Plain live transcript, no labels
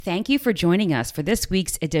Thank you for joining us for this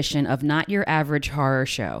week's edition of Not Your Average Horror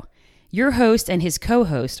Show. Your host and his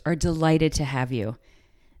co-host are delighted to have you.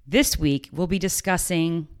 This week, we'll be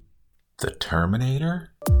discussing... The Terminator?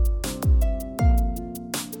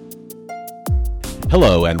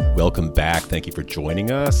 Hello and welcome back. Thank you for joining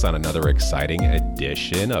us on another exciting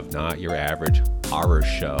edition of Not Your Average Horror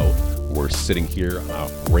Show. We're sitting here on a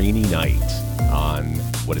rainy night on,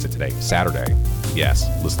 what is it today? Saturday. Yes,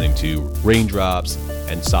 listening to raindrops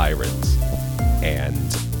and sirens. And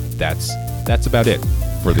that's about it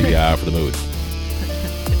for the mood.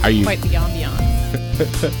 Are you quite the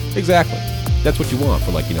ambiance? Exactly. That's what you want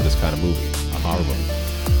for this kind of movie, a horror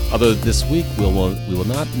movie. Although this week we will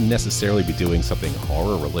not necessarily be doing something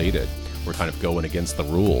horror related. We're kind of going against the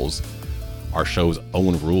rules, our show's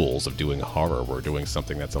own rules of doing horror. We're doing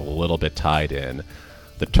something that's a little bit tied in.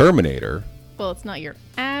 The Terminator. Well, it's not your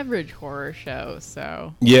average horror show,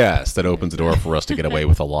 so... Yes, that opens the door for us to get away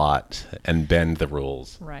with a lot and bend the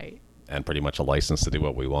rules. Right. And pretty much a license to do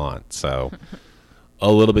what we want. So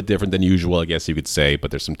a little bit different than usual, I guess you could say,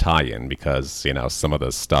 but there's some tie-in because, some of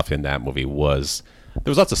the stuff in that movie was...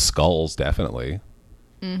 There was lots of skulls, definitely.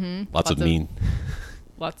 Mm-hmm. Lots of mean...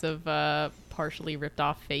 Lots of partially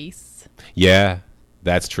ripped-off face. Yeah,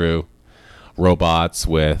 that's true. Robots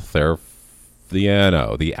with their...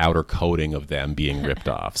 the outer coating of them being ripped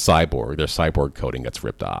off. Their cyborg coating gets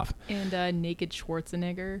ripped off. And naked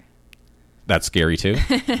Schwarzenegger. That's scary too?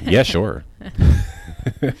 Yeah, sure.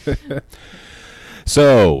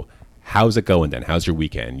 So, how's it going then? How's your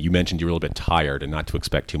weekend? You mentioned you were a little bit tired and not to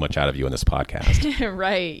expect too much out of you in this podcast.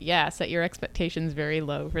 Right, yeah. Set your expectations very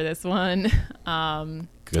low for this one.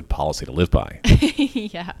 Good policy to live by.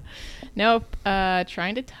 Yeah. Nope.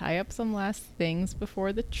 Trying to tie up some last things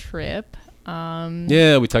before the trip.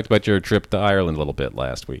 Yeah, we talked about your trip to Ireland a little bit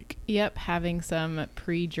last week. Yep, having some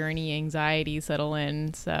pre-journey anxiety settle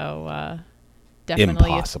in, so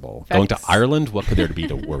definitely impossible. Going to Ireland, what could there be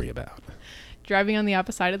to worry about? Driving on the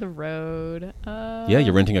opposite side of the road. Yeah,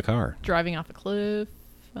 you're renting a car. Driving off a cliff.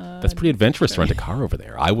 That's pretty adventurous to rent a car over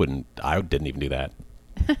there. I didn't even do that.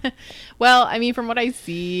 Well, I mean, from what I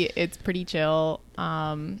see, it's pretty chill.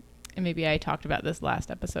 And maybe I talked about this last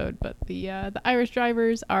episode, but the Irish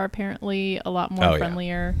drivers are apparently a lot more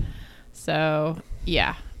friendlier. Yeah. So,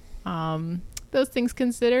 yeah. Those things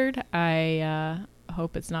considered, I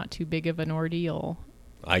hope it's not too big of an ordeal.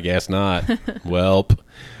 I guess not. Well,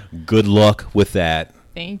 good luck with that.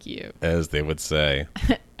 Thank you. As they would say.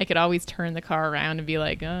 I could always turn the car around and be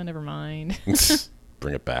like, oh, never mind.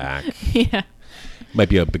 Bring it back. Yeah. Might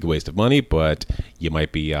be a big waste of money, but you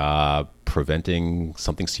might be preventing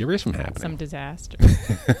something serious from happening. Some disaster.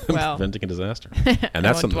 Well, preventing a disaster. And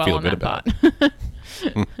that's something to feel good about.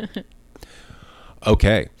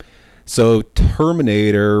 Okay. So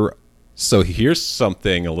Terminator. So here's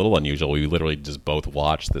something a little unusual. We literally just both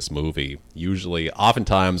watched this movie.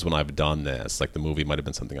 Oftentimes when I've done this, the movie might have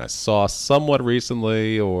been something I saw somewhat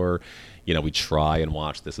recently, or, we try and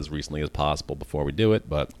watch this as recently as possible before we do it,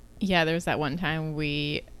 but... Yeah, there was that one time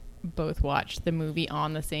we both watched the movie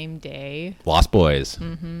on the same day. Lost Boys.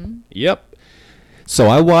 Mm-hmm. Yep. So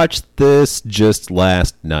I watched this just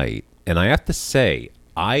last night, and I have to say,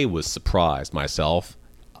 I was surprised myself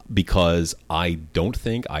because I don't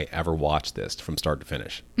think I ever watched this from start to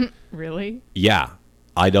finish. Really? Yeah.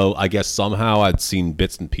 I guess somehow I'd seen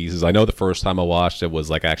bits and pieces. I know the first time I watched it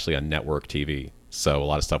was actually on network TV. So a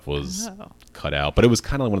lot of stuff was cut out. But it was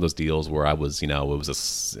kind of one of those deals where I was, it was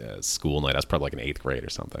a school night. I was probably in 8th grade or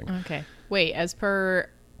something. Okay. Wait, as per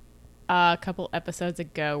a couple episodes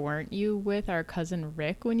ago, weren't you with our cousin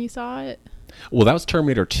Rick when you saw it? Well, that was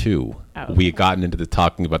Terminator 2. Oh, okay. We had gotten into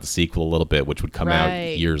talking about the sequel a little bit, which would come out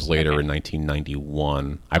years later in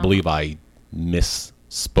 1991. I believe I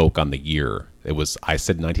misspoke on the year. I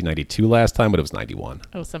said 1992 last time, but it was 91.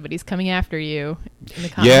 Oh, somebody's coming after you in the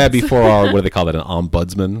comments. Yeah, before what do they call that? An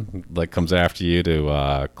ombudsman comes after you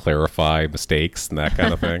to clarify mistakes and that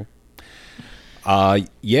kind of thing.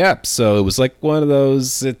 Yeah, so it was one of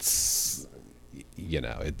those. It's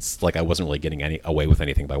I wasn't really getting away with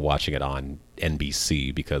anything by watching it on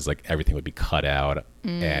NBC because everything would be cut out,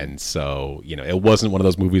 and so it wasn't one of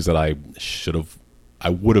those movies that I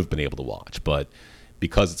would have been able to watch, but.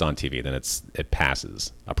 Because it's on TV, then it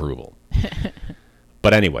passes approval.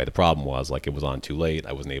 But anyway, the problem was it was on too late.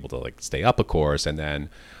 I wasn't able to stay up, of course. And then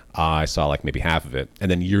I saw like maybe half of it. And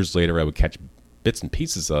then years later, I would catch bits and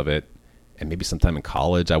pieces of it. And maybe sometime in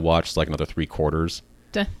college, I watched like another 3/4.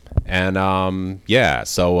 Duh. And yeah,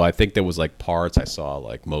 so I think there was like parts I saw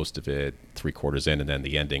like most of it 3/4 in and then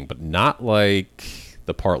the ending, but not like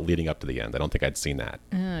the part leading up to the end. I don't think I'd seen that.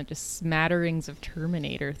 Just smatterings of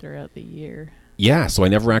Terminator throughout the year. Yeah, so I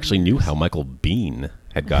never actually knew how Michael Biehn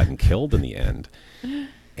had gotten killed in the end.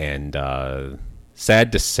 And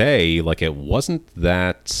sad to say, like, it wasn't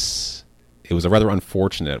that... It was a rather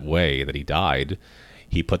unfortunate way that he died.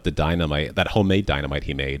 He put the dynamite, that homemade dynamite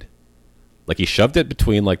he made, like, he shoved it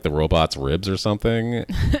between, like, the robot's ribs or something.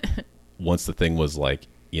 Once the thing was, like,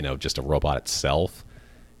 you know, just a robot itself.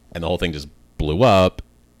 And the whole thing just blew up.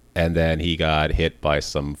 And then he got hit by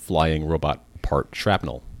some flying robot part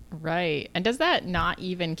shrapnel. Right. And does that not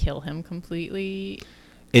even kill him completely?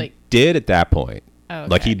 It did at that point. Oh, okay.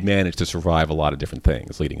 Like, he'd managed to survive a lot of different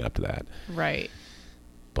things leading up to that. Right.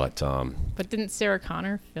 But didn't Sarah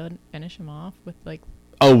Connor finish him off with, like...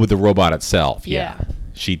 Oh, with the robot itself. Yeah.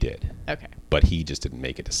 She did. Okay. But he just didn't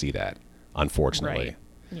make it to see that, unfortunately.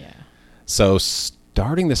 Right. Yeah. So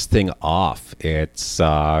starting this thing off, it's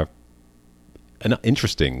an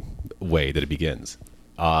interesting way that it begins.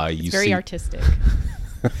 It's very artistic.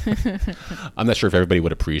 I'm not sure if everybody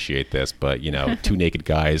would appreciate this, but, you know, two naked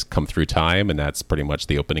guys come through time, and that's pretty much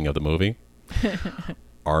the opening of the movie.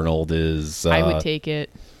 Arnold is... I would take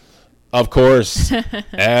it. Of course.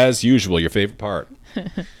 As usual, your favorite part.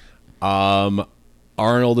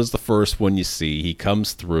 Arnold is the first one you see. He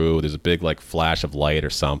comes through. There's a big, like, flash of light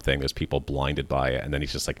or something. There's people blinded by it, and then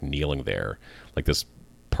he's just, like, kneeling there. Like this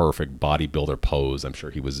perfect bodybuilder pose I'm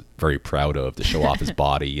sure he was very proud of to show off his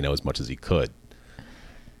body, you know, as much as he could.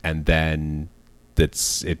 And then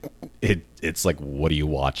it's like, what are you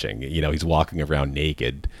watching? You know, he's walking around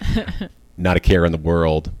naked, not a care in the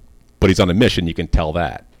world, but he's on a mission, you can tell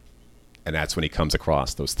that. And that's when he comes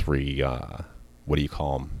across those three, what do you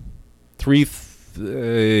call them?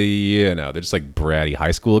 You know, they're just like bratty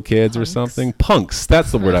high school kids. Punks. Or something. Punks,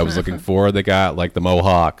 that's the word I was looking for. They got like the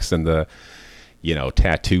mohawks and the, you know,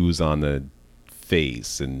 tattoos on the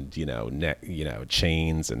face and, you know,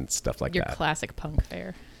 chains and stuff like that. Your classic punk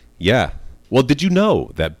fare. Yeah. Well, did you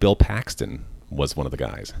know that Bill Paxton was one of the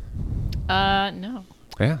guys? No.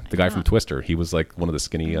 Yeah, the guy from Twister. He was like one of the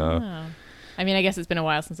skinny... I mean, I guess it's been a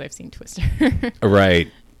while since I've seen Twister.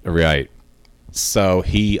 Right. So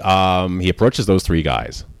he approaches those three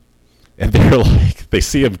guys. And they're like, they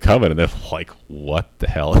see him coming and they're like, what the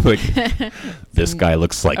hell? Like, this guy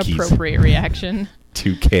looks like he's... Appropriate reaction.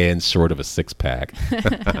 2 cans short of a 6-pack.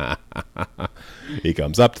 He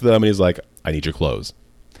comes up to them and he's like, I need your clothes.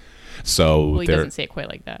 So well, he doesn't say it quite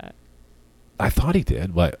like that. I thought he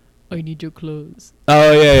did, but... I need your clothes.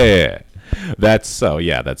 Oh, yeah.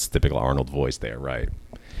 That's typical Arnold voice there, right?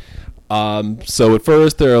 So at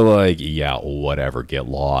first they're like, yeah, whatever, get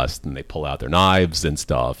lost. And they pull out their knives and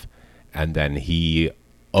stuff. And then he,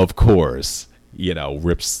 of course, you know,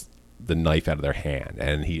 rips the knife out of their hand.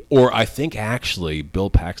 And I think actually Bill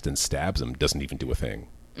Paxton stabs him, doesn't even do a thing.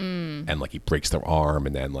 And like he breaks their arm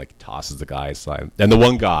and then like tosses the guy aside. And the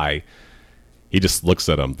one guy, he just looks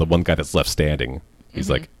at him. The one guy that's left standing, he's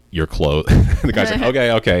like, your clothes. The guy's like,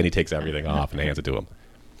 okay. And he takes everything off and hands it to him.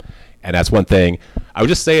 And that's one thing. I was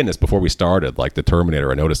just saying this before we started, like the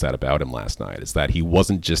Terminator, I noticed that about him last night, is that he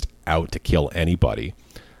wasn't just out to kill anybody.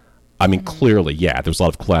 I mean, clearly, yeah, there was a lot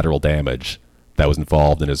of collateral damage that was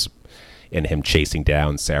involved in him chasing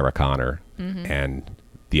down Sarah Connor and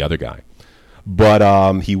the other guy. But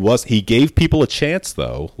he gave people a chance,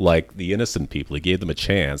 though, like the innocent people. He gave them a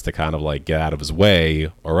chance to kind of like get out of his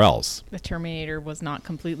way or else. The Terminator was not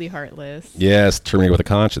completely heartless. Yes, Terminator with a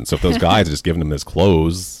conscience. So if those guys had just given him his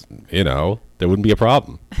clothes, you know, there wouldn't be a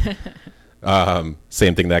problem.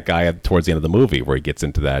 Same thing that guy had towards the end of the movie where he gets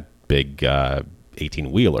into that big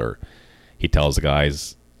 18-wheeler. He tells the guy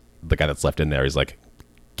that's left in there, he's like,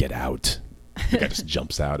 get out. The guy just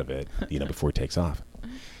jumps out of it, you know, before he takes off.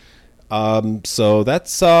 So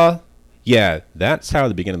that's that's how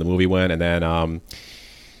the beginning of the movie went, and then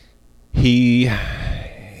he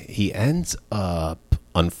ends up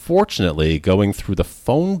unfortunately going through the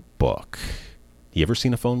phone book. You ever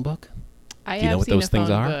seen a phone book? I Do you know what seen those a things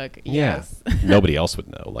phone are? book. Yes. Yeah. Nobody else would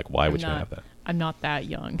know. Like, why would you have that? I'm not that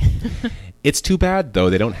young. It's too bad though.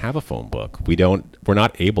 They don't have a phone book. We're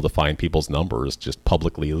not able to find people's numbers just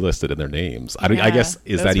publicly listed in their names. I guess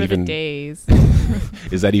is that even days?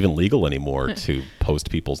 Is that even legal anymore to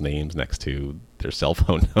post people's names next to their cell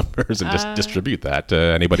phone numbers and just distribute that to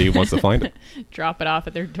anybody who wants to find it? Drop it off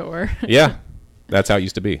at their door. Yeah, that's how it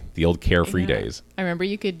used to be. The old carefree days. I remember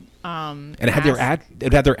you could and it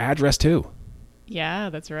had their address too. Yeah,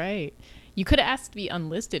 that's right. You could have asked to be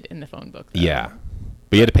unlisted in the phone book, though. Yeah.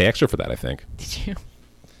 But you had to pay extra for that, I think. Did you?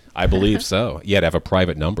 I believe so. You had to have a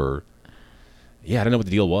private number. Yeah, I don't know what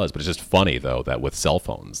the deal was, but it's just funny, though, that with cell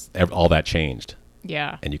phones, all that changed.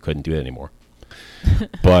 Yeah. And you couldn't do it anymore.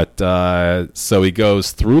 But so he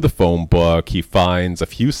goes through the phone book. He finds a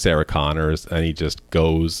few Sarah Connors, and he just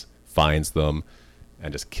goes, finds them,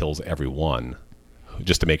 and just kills every one,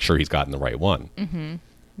 just to make sure he's gotten the right one. Mm-hmm.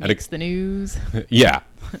 Makes the news. Yeah.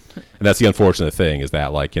 And that's the unfortunate thing, is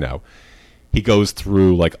that, like, you know, he goes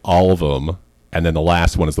through like all of them, and then the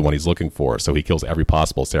last one is the one he's looking for. So he kills every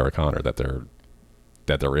possible Sarah Connor that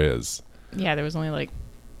there is. Yeah, there was only like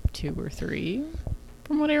 2 or 3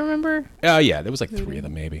 from what I remember. Yeah, there was like 3 of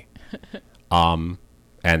them maybe. And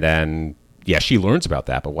then she learns about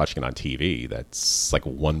that, but watching it on TV, that's like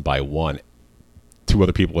one by one, 2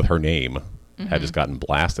 other people with her name had just gotten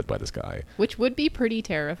blasted by this guy. Which would be pretty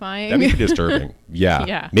terrifying. That'd be pretty disturbing.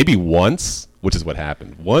 Yeah. Maybe once, which is what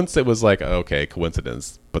happened. Once it was like, okay,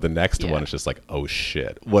 coincidence. But the next one is just like, oh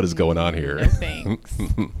shit, what is going on here? No thanks.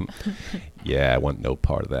 Yeah, I want no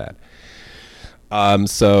part of that.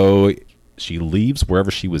 So she leaves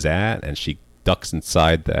wherever she was at, and she ducks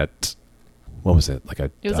inside that, what was it?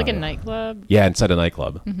 It was like a nightclub? Yeah, inside a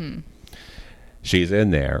nightclub. Mm-hmm. She's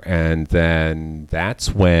in there, and then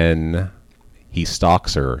that's when he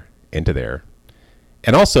stalks her into there.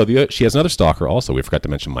 And also, she has another stalker also. We forgot to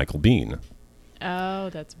mention Michael Biehn. Oh,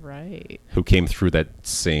 that's right. Who came through that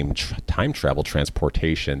same time travel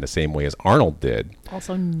transportation the same way as Arnold did.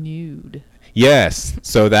 Also nude. Yes,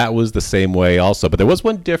 so that was the same way also. But there was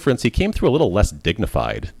one difference. He came through a little less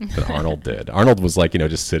dignified than Arnold did. Arnold was like,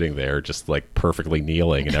 just sitting there, just like perfectly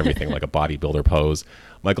kneeling and everything, like a bodybuilder pose.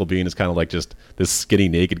 Michael Biehn is kind of like just this skinny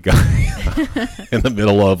naked guy in the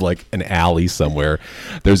middle of like an alley somewhere.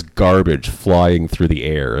 There's garbage flying through the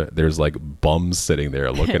air. There's like bums sitting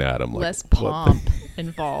there looking at him. Like, less pomp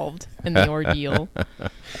involved in the ordeal.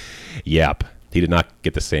 Yep. He did not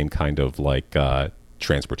get the same kind of like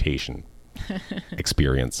transportation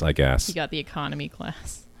experience, I guess. He got the economy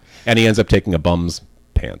class. And he ends up taking a bum's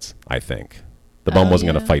pants, I think. The bum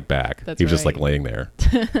wasn't going to fight back. That's he was just like laying there.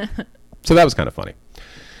 So that was kind of funny.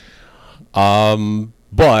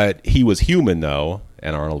 But he was human though,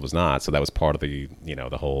 and Arnold was not. So that was part of the,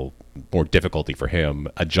 the whole more difficulty for him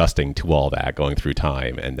adjusting to all that, going through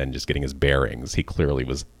time and then just getting his bearings. He clearly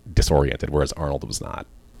was disoriented, whereas Arnold was not.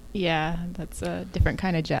 Yeah, that's a different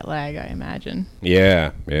kind of jet lag, I imagine.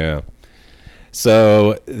 Yeah.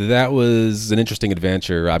 So that was an interesting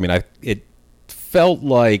adventure. I mean, it felt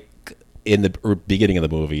like in the beginning of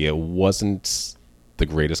the movie, it wasn't the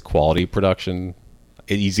greatest quality production.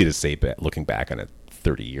 It's easy to say, looking back on it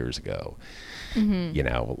 30 years ago.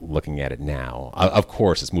 Mm-hmm. Looking at it now. Of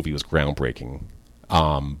course, this movie was groundbreaking,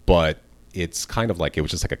 but it's kind of like it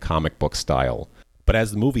was just like a comic book style. But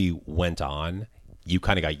as the movie went on, you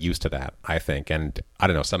kind of got used to that, I think. And I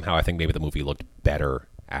don't know, somehow I think maybe the movie looked better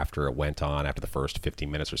after it went on, after the first 15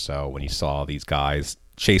 minutes or so, when you saw these guys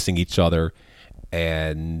chasing each other.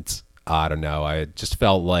 And I don't know, I just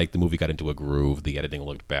felt like the movie got into a groove. The editing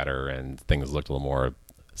looked better and things looked a little more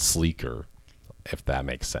sleeker, if that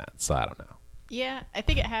makes sense. I don't know. Yeah, I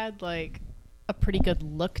think it had like a pretty good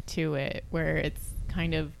look to it, where it's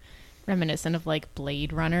kind of reminiscent of like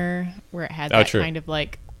Blade Runner, where it had that kind of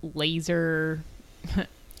like laser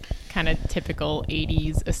kind of typical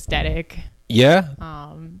 80s aesthetic. Yeah.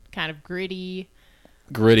 Kind of gritty.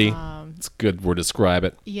 It's a good word to describe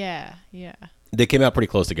it. Yeah. They came out pretty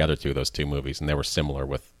close together too, those two movies, and they were similar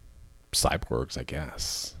with cyborgs, I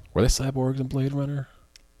guess. Were they cyborgs in Blade Runner?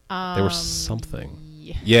 They were something.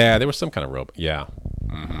 Yeah, there was some kind of robot. Yeah.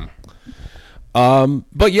 Mm-hmm.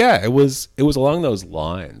 But yeah, it was along those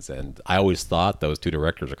lines, and I always thought those two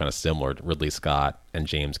directors are kind of similar, Ridley Scott and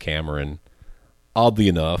James Cameron. Oddly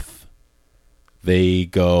enough, they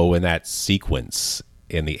go in that sequence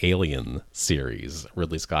in the Alien series.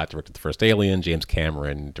 Ridley Scott directed the first Alien. James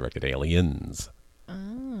Cameron directed Aliens.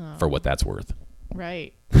 Oh. For what that's worth.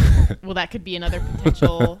 Right. Well, that could be another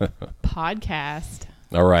potential podcast.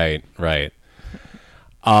 All right.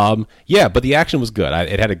 Yeah, but the action was good.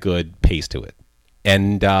 It had a good pace to it.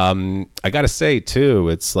 And I got to say, too,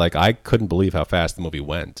 it's like I couldn't believe how fast the movie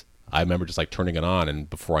went. I remember just like turning it on, and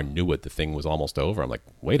before I knew it, the thing was almost over. I'm like,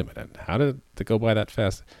 wait a minute, how did it go by that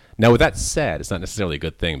fast? Now, with that said, it's not necessarily a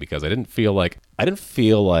good thing, because I didn't feel like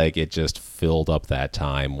it just filled up that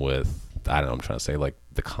time with, I don't know, I'm trying to say like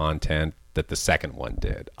the content that the second one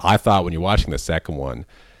did. I thought when you're watching the second one,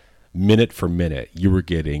 minute for minute, you were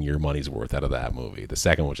getting your money's worth out of that movie. The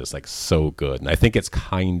second one was just like so good, and I think it's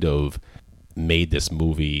kind of made this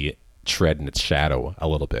movie tread in its shadow a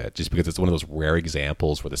little bit, just because it's one of those rare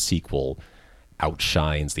examples where the sequel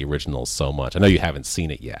outshines the original so much. I know you haven't seen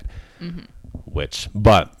it yet,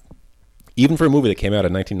 but even for a movie that came out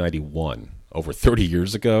in 1991, over 30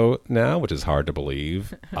 years ago now, which is hard to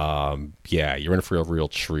believe. Yeah, you're in for a real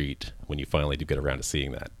treat when you finally do get around to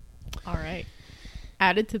seeing that. All right.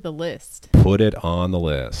 Added to the list. Put it on the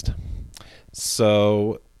list.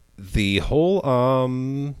 So the whole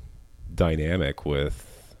dynamic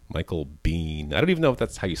with Michael Biehn, I don't even know if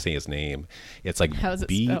that's how you say his name. It's like how's it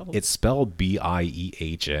spelled? It's spelled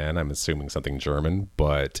Biehn. I'm assuming something German,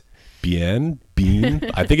 but Biehn.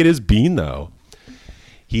 I think it is Biehn though.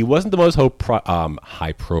 He wasn't the most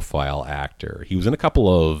high-profile actor. He had a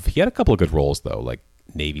couple of good roles though, like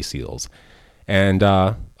Navy SEALs, and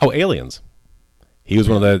Aliens. He's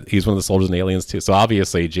one of the soldiers in Aliens too. So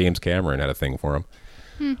obviously James Cameron had a thing for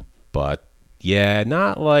him, but yeah,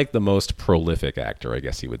 not like the most prolific actor, I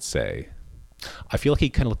guess you would say. I feel like he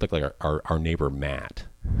kind of looked like our neighbor Matt.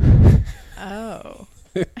 Oh.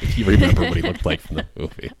 If you remember what he looked like from the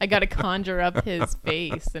movie. I got to conjure up his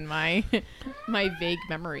face in my vague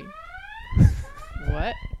memory.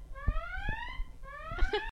 What?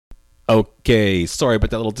 Okay, sorry about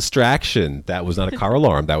that little distraction. That was not a car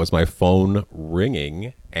alarm. That was my phone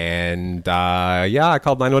ringing. And yeah, I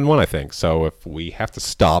called 911, I think. So if we have to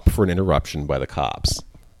stop for an interruption by the cops,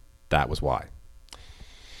 that was why.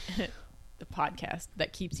 The podcast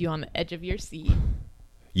that keeps you on the edge of your seat.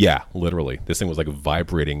 Yeah, literally. This thing was like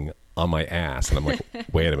vibrating on my ass. And I'm like,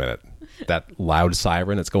 wait a minute. That loud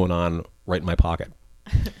siren that's going on right in my pocket.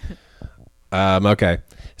 Okay.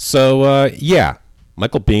 So, yeah.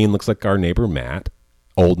 Michael Biehn looks like our neighbor Matt.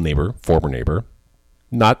 Old neighbor, former neighbor.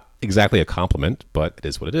 Not exactly a compliment, but it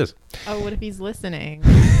is what it is. Oh, what if he's listening?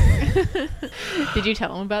 Did you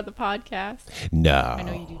tell him about the podcast? No. I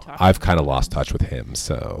know you do talk. I've kind of lost touch with him,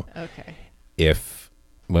 so. Okay.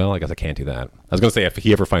 Well, I guess I can't do that. I was going to say if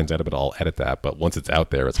he ever finds out about it, I'll edit that. But once it's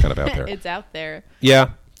out there, it's kind of out there. It's out there.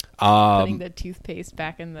 Yeah. Putting the toothpaste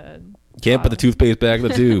back in the Can't put the toothpaste back in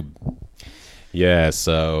the tube. Yeah,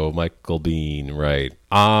 so Michael Biehn, right.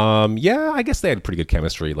 Yeah, I guess they had pretty good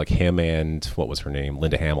chemistry. Like him and, what was her name?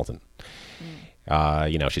 Linda Hamilton.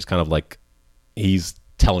 She's kind of like, he's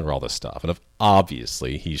telling her all this stuff. And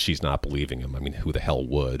obviously, she's not believing him. I mean, who the hell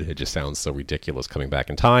would? It just sounds so ridiculous coming back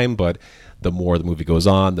in time. But the more the movie goes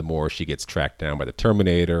on, the more she gets tracked down by the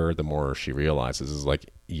Terminator, the more she realizes is like,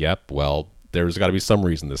 yep, well, there's got to be some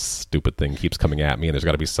reason this stupid thing keeps coming at me. And there's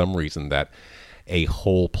got to be some reason that a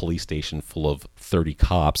whole police station full of 30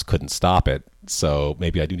 cops couldn't stop it. So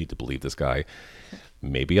maybe I do need to believe this guy.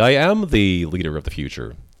 Maybe I am the leader of the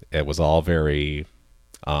future. It was all very...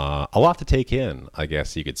 a lot to take in, I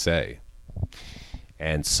guess you could say.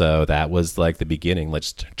 And so that was like the beginning.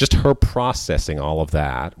 Just her processing all of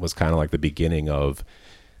that was kind of like the beginning of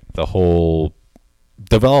the whole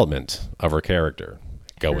development of her character.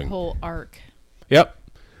 Her whole arc. Yep.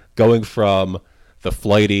 Going from the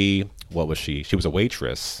flighty, what was she? She was a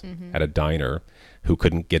waitress at a diner who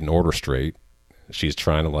couldn't get an order straight. She's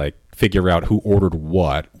trying to like figure out who ordered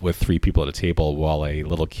what with 3 people at a table while a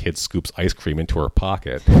little kid scoops ice cream into her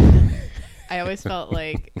pocket. I always felt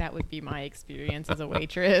like that would be my experience as a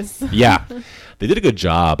waitress. Yeah. They did a good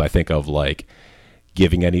job, I think, of like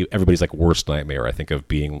giving everybody's like worst nightmare, I think, of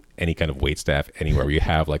being any kind of waitstaff anywhere where you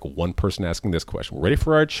have like one person asking this question, we're ready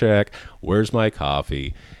for our check, where's my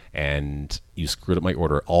coffee? And you screwed up my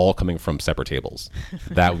order, all coming from separate tables.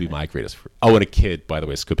 That would be my greatest. Oh, and a kid, by the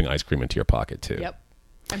way, scooping ice cream into your pocket too. Yep.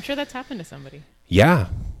 I'm sure that's happened to somebody. Yeah.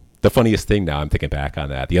 The funniest thing now, I'm thinking back on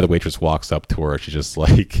that. The other waitress walks up to her. She's just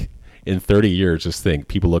like, in 30 years, just think,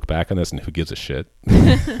 people look back on this and who gives a shit?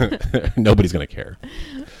 Nobody's going to care.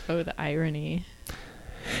 Oh, the irony.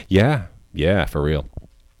 Yeah. Yeah, for real.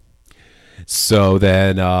 So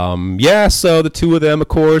then, so the two of them, of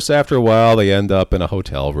course, after a while, they end up in a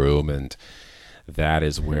hotel room. And that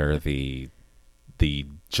is where the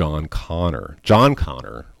John Connor,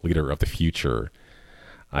 leader of the future,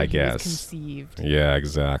 I guess. Conceived. Yeah,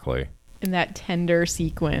 exactly. In that tender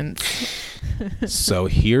sequence. So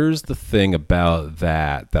here's the thing about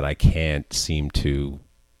that I can't seem to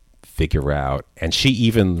figure out. And she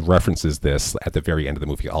even references this at the very end of the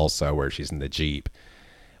movie also, where she's in the Jeep,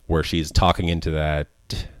 where she's talking into that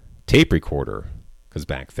tape recorder. Because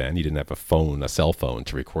back then you didn't have a cell phone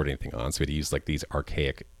to record anything on. So we'd use like these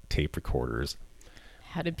archaic tape recorders.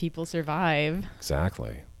 How did people survive?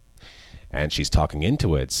 Exactly. And she's talking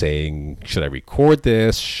into it, saying, should I record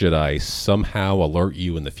this? Should I somehow alert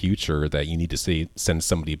you in the future that you need to send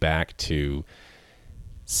somebody back to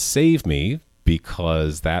save me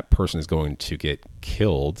because that person is going to get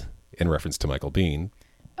killed, in reference to Michael Biehn.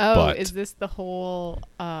 Oh, is this the whole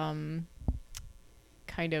kind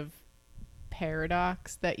of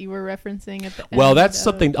paradox that you were referencing at the end? Well, that's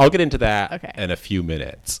something I'll get into that Okay. in a few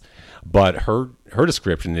minutes. But her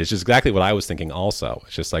description is just exactly what I was thinking also.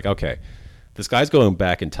 It's just like, okay, this guy's going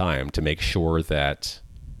back in time to make sure that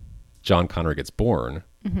John Connor gets born.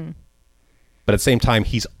 Mm-hmm. But at the same time,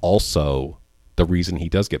 he's also the reason he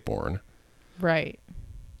does get born. Right.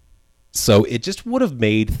 So it just would have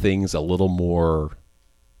made things a little more,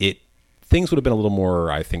 things would have been a little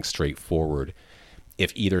more, I think, straightforward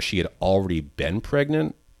if either she had already been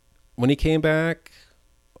pregnant when he came back,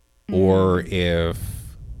 or if,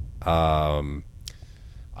 I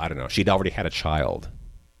don't know, she'd already had a child,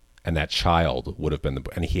 and that child would have been,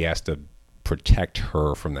 and he has to protect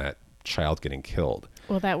her from that child getting killed.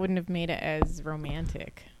 Well, that wouldn't have made it as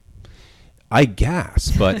romantic. I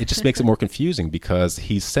guess, but it just makes it more confusing because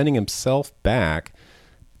he's sending himself back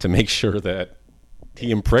to make sure that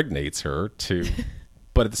he impregnates her to,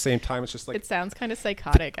 but at the same time, it's just like... It sounds kind of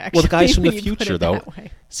psychotic, actually. Well, the guys from the future, though...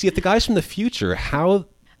 See, if the guys from the future, how...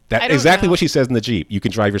 Exactly what she says in the Jeep. You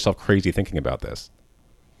can drive yourself crazy thinking about this.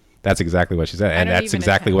 That's exactly what she said. And that's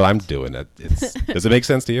exactly what I'm doing. Does it make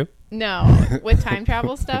sense to you? No. With time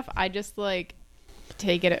travel stuff, I just, like...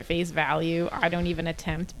 take it at face value. I don't even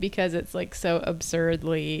attempt because it's like so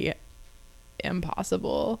absurdly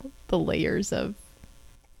impossible, the layers of...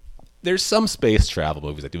 There's some space travel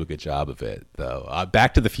movies that do a good job of it, though.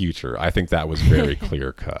 Back to the Future, I think that was very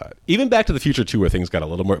clear cut. Even Back to the Future 2, where things got a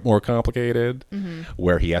little more complicated,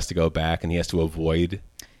 where he has to go back and he has to avoid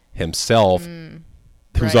himself,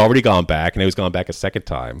 who's already gone back, and he was gone back a second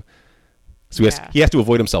time. So he has to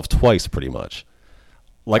avoid himself twice, pretty much.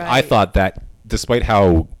 Like, I thought that, despite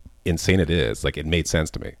how insane it is, like, it made sense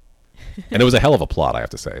to me. And it was a hell of a plot, I have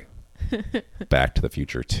to say. Back to the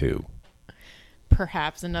Future 2.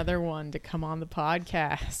 Perhaps another one to come on the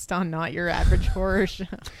podcast on Not Your Average Horror Show.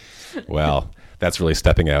 Well, that's really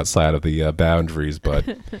stepping outside of the boundaries, but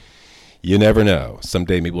you never know.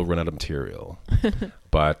 Someday maybe we'll run out of material.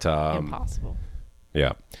 But impossible.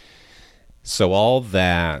 Yeah. So all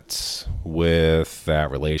that with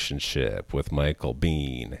that relationship with Michael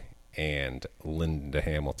Biehn and Linda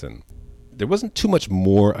Hamilton, there wasn't too much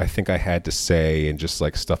more I think I had to say, and just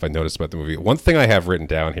like stuff I noticed about the movie. One thing I have written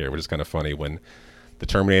down here, which is kind of funny, when the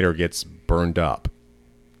Terminator gets burned up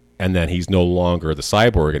and then he's no longer the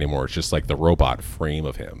cyborg anymore, it's just like the robot frame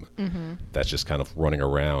of him that's just kind of running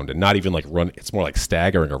around, and not even like it's more like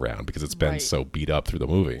staggering around because it's been so beat up through the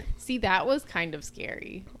movie. See, that was kind of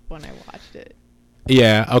scary when I watched it.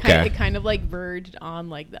 Yeah, okay. It kind of like verged on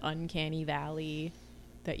like the uncanny valley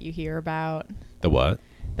that you hear about. The what?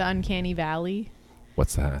 The uncanny valley.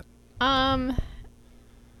 What's that?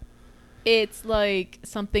 It's like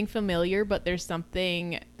something familiar, but there's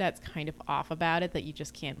something that's kind of off about it that you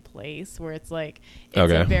just can't place, where it's like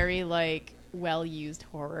it's a very like well-used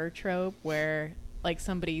horror trope where like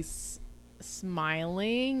somebody's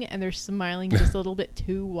smiling and they're smiling just a little bit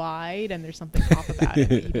too wide, and there's something off about it,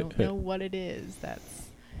 but you don't know what it is. That's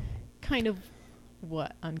kind of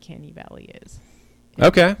what uncanny valley is.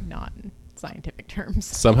 Okay. Not in scientific terms.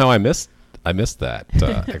 Somehow I missed that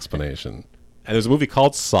explanation. And there's a movie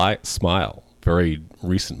called Smile, very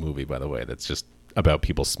recent movie, by the way, that's just about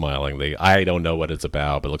people smiling. I don't know what it's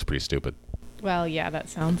about, but it looks pretty stupid. Well, yeah, that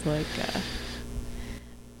sounds like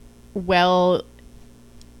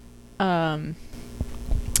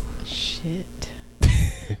shit.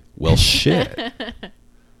 Well, shit.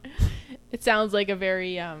 It sounds like a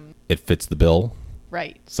very It fits the bill.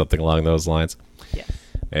 Right. Something along those lines. Yes.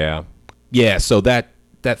 Yeah. Yeah, so that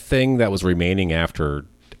thing that was remaining after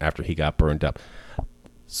he got burned up.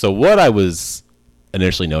 So what I was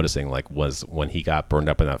initially noticing was when he got burned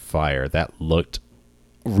up in that fire, that looked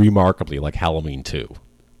remarkably like Halloween 2.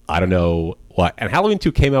 I don't know what, and Halloween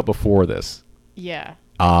 2 came out before this. Yeah.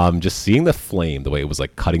 Just seeing the flame, the way it was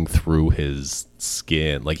like cutting through his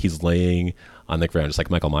skin, like he's laying on the ground just like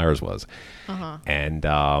Michael Myers was. And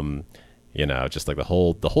just like the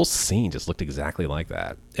whole scene just looked exactly like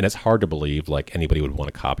that. And it's hard to believe like anybody would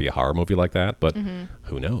want to copy a horror movie like that, but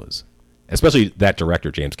who knows? Especially that director,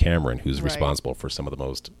 James Cameron, who's responsible for some of the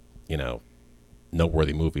most,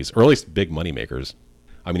 noteworthy movies, or at least big money makers.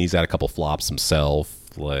 I mean, he's had a couple flops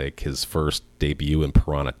himself, like his first debut in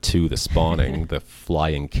Piranha 2, The Spawning, the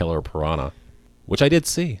flying killer piranha, which I did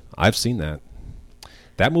see. I've seen that.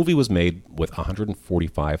 That movie was made with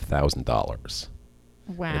 $145,000.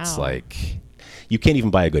 Wow. It's like, you can't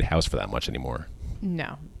even buy a good house for that much anymore.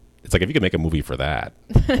 No. It's like, if you could make a movie for that,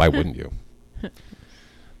 why wouldn't you?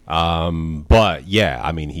 But yeah,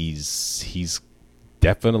 I mean, he's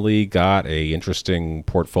definitely got a interesting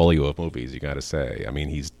portfolio of movies, you got to say. I mean,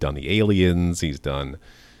 he's done The Aliens, he's done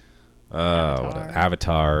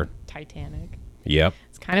Avatar, Titanic. Yep.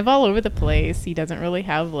 It's kind of all over the place. He doesn't really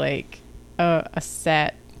have like a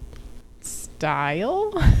set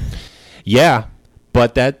style. Yeah,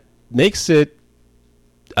 but that makes it,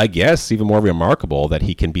 I guess, even more remarkable that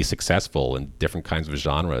he can be successful in different kinds of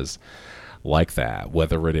genres like that,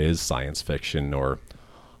 whether it is science fiction or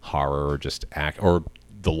horror or just or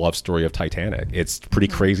the love story of Titanic. It's pretty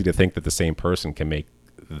crazy to think that the same person can make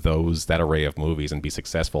that array of movies and be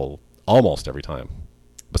successful almost every time,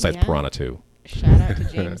 besides Piranha 2. Shout out to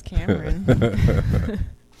James Cameron.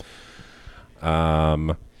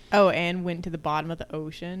 And went to the bottom of the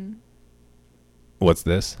ocean. What's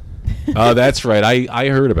this? Oh, that's right. I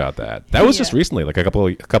heard about that. That was just recently, like a couple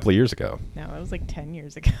of years ago. No, it was like 10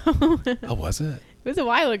 years ago. Oh, was it? It was a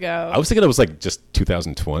while ago. I was thinking it was like just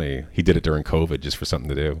 2020. He did it during COVID just for something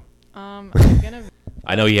to do.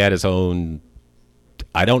 I know he had his own.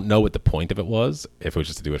 I don't know what the point of it was. If it was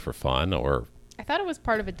just to do it for fun or. I thought it was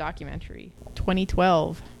part of a documentary.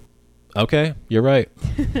 2012. Okay, you're right.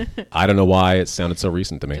 I don't know why it sounded so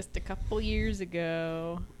recent to me. Just a couple years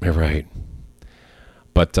ago. You're right.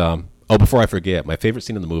 But, before I forget, my favorite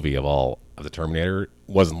scene in the movie of the Terminator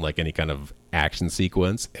wasn't like any kind of action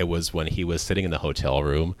sequence. It was when he was sitting in the hotel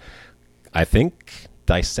room, I think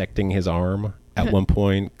dissecting his arm at one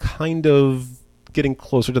point, kind of getting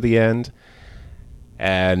closer to the end.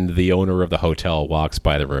 And the owner of the hotel walks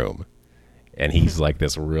by the room. And he's like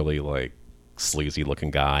this really like sleazy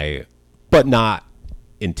looking guy, but not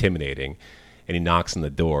intimidating. And he knocks on the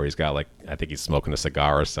door. He's got like, I think he's smoking a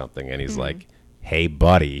cigar or something. And he's like, hey,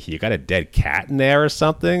 buddy, you got a dead cat in there or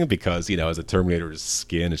something? Because, as a Terminator's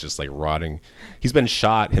skin is just like rotting. He's been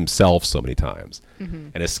shot himself so many times,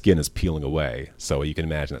 and his skin is peeling away. So you can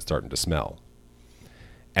imagine it's starting to smell.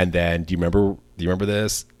 And then, do you remember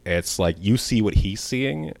this? It's like you see what he's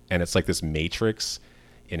seeing, and it's like this matrix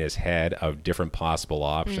in his head of different possible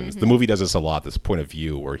options. The movie does this a lot, this point of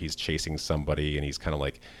view where he's chasing somebody and he's kind of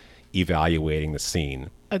like evaluating the scene.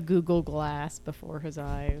 A Google Glass before his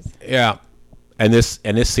eyes. Yeah. And this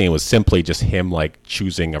scene was simply just him like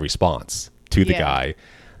choosing a response to the guy.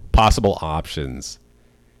 Possible options.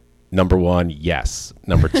 Number 1, yes.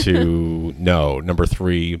 Number 2, no. Number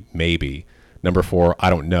 3, maybe. Number 4, I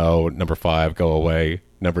don't know. Number 5, go away.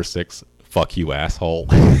 Number 6, fuck you, asshole.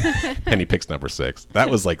 And he picks number 6. That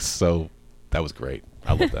was like that was great.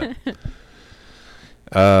 I love that.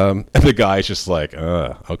 And the guy's just like,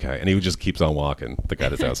 okay. And he just keeps on walking, the guy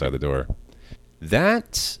that's outside the door.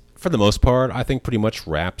 That, for the most part, I think pretty much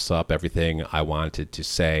wraps up everything I wanted to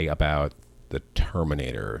say about the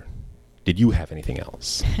Terminator. Did you have anything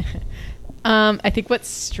else? I think what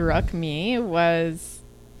struck me was,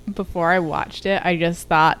 before I watched it, I just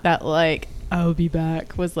thought that like I'll be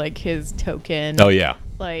back was like his token. Oh yeah.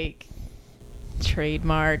 Like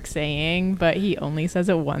trademark saying, but he only says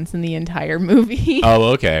it once in the entire movie.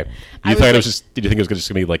 Oh, okay. Did you think it was just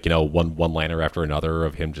gonna be like, one liner after another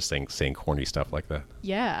of him just saying corny stuff like that?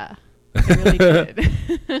 Yeah. I really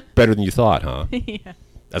did. Better than you thought, huh? Yeah.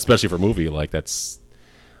 Especially for a movie like that's,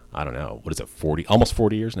 I don't know, what is it, almost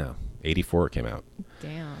 40 years now. 84 it came out.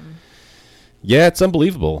 Damn. Yeah, it's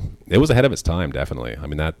unbelievable. It was ahead of its time, definitely. I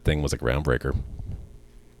mean, that thing was a groundbreaker.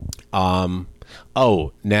 Now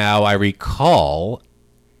I recall,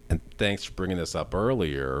 and thanks for bringing this up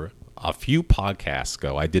earlier, a few podcasts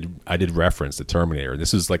ago, I did reference the Terminator.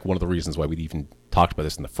 This is like one of the reasons why we even talked about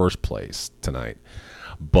this in the first place tonight.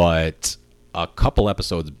 But a couple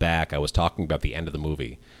episodes back, I was talking about the end of the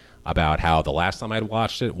movie, about how the last time I'd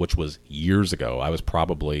watched it, which was years ago, I was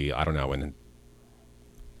probably, I don't know, in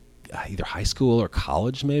either high school or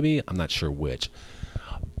college, maybe. I'm not sure which.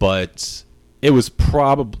 But it was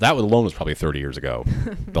that alone was probably 30 years ago,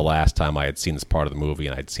 the last time I had seen this part of the movie,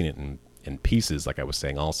 and I'd seen it in pieces, like I was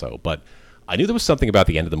saying also. But I knew there was something about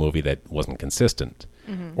the end of the movie that wasn't consistent,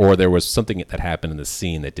 or there was something that happened in the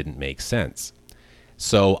scene that didn't make sense.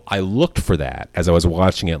 So I looked for that as I was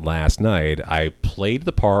watching it last night. I played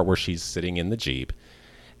the part where she's sitting in the Jeep,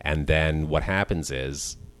 and then what happens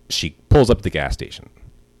is she pulls up at the gas station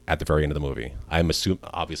at the very end of the movie. I'm assuming,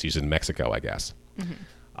 obviously, she's in Mexico, I guess.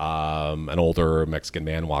 An older Mexican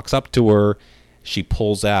man walks up to her. She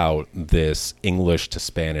pulls out this English to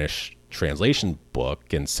Spanish translation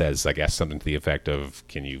book and says, I guess, something to the effect of,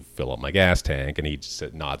 can you fill up my gas tank? And he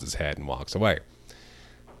just nods his head and walks away.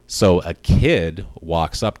 So a kid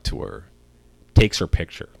walks up to her, takes her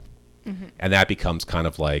picture, and that becomes kind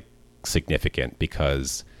of like significant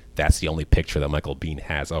because that's the only picture that Michael Biehn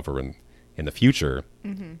has of her in the future,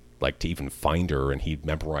 like to even find her, and he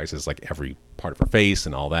memorizes like every part of her face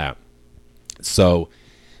and all that. So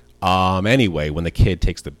anyway, when the kid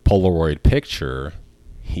takes the Polaroid picture,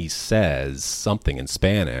 he says something in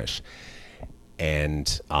Spanish,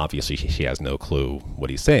 and obviously she has no clue what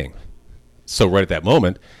he's saying. So right at that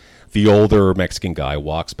moment, the older Mexican guy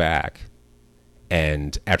walks back,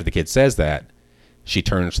 and after the kid says that, she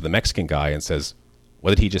turns to the Mexican guy and says,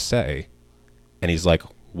 "What did he just say?" And he's like,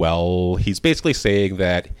 well, he's basically saying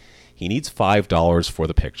that he needs $5 for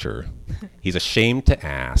the picture. He's ashamed to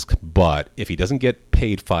ask, but if he doesn't get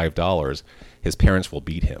paid $5, his parents will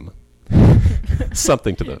beat him.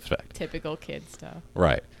 Something to the effect. Typical kid stuff.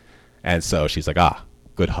 Right. And so she's like,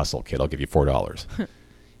 good hustle, kid. I'll give you $4.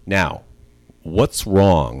 Now, what's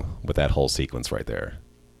wrong with that whole sequence right there?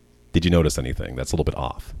 Did you notice anything that's a little bit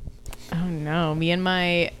off? Oh, no. Me and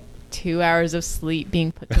my 2 hours of sleep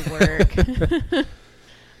being put to work.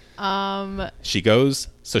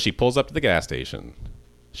 She pulls up to the gas station.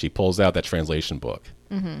 She pulls out that translation book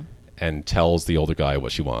and tells the older guy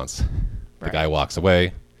what she wants. The guy walks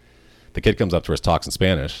away. The kid comes up to her, talks in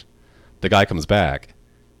Spanish. The guy comes back,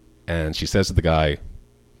 and she says to the guy,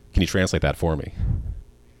 "Can you translate that for me?"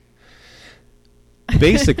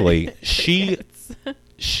 Basically, she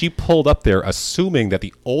pulled up there assuming that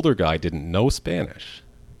the older guy didn't know Spanish.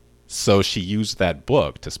 So she used that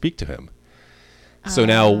book to speak to him. So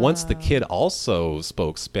now once the kid also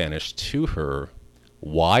spoke Spanish to her,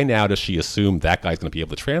 why now does she assume that guy's going to be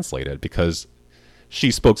able to translate it? Because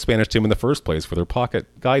she spoke Spanish to him in the first place with her pocket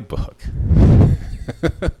guidebook.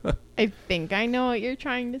 I think I know what you're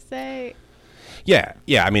trying to say. Yeah.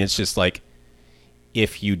 I mean, it's just like,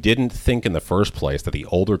 if you didn't think in the first place that the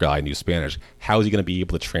older guy knew Spanish, how is he going to be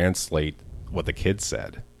able to translate what the kid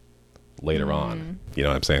said later on? You know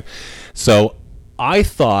what I'm saying? So I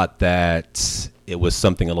thought that it was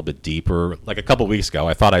something a little bit deeper. Like a couple weeks ago,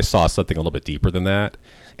 I thought I saw something a little bit deeper than that.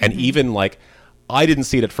 And even like, I didn't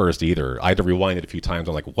see it at first either. I had to rewind it a few times.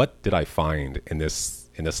 I'm like, what did I find in this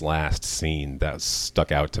last scene that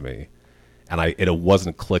stuck out to me? And it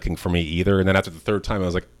wasn't clicking for me either. And then after the third time, I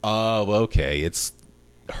was like, oh, okay, it's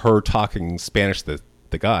her talking Spanish to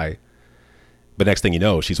the guy. But next thing you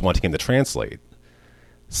know, she's wanting him to translate.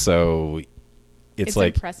 So it's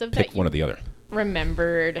like, impressive pick that one or the other.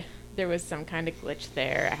 Remembered there was some kind of glitch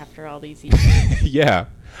there after all these years. Yeah.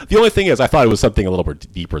 The only thing is, I thought it was something a little bit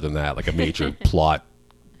deeper than that, like a major plot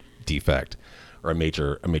defect or a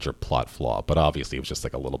major plot flaw. But obviously, it was just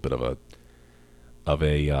like a little bit of a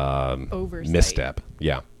Oversight. misstep.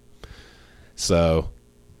 Yeah. So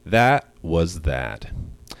that was that.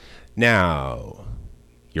 Now,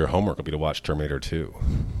 your homework will be to watch Terminator 2.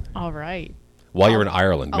 All right. While you're in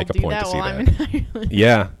Ireland, make a point to see that. I'm in Ireland.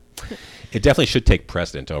 Yeah. It definitely should take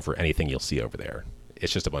precedent over anything you'll see over there.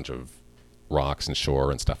 It's just a bunch of rocks and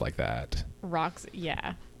shore and stuff like that. Rocks,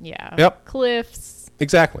 yeah. Yep. Cliffs.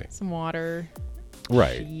 Exactly. Some water.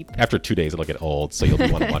 Right. Sheep. After 2 days, it'll get old, so you'll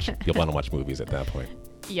want to watch movies at that point.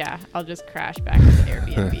 Yeah, I'll just crash back to the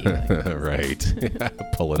Airbnb. Right.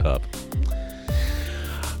 Pull it up.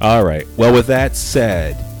 All right. Well, with that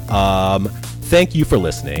said, thank you for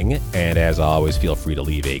listening, and as always, feel free to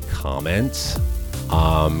leave a comment.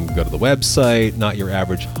 Go to the website,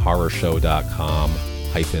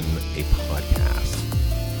 notyouraverageHorrorshow.com-a podcast.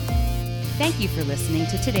 Thank you for listening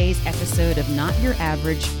to today's episode of Not Your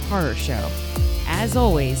Average Horror Show. As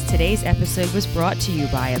always, today's episode was brought to you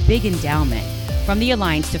by a big endowment from the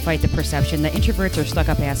Alliance to Fight the Perception that Introverts are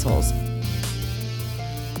Stuck-Up Assholes.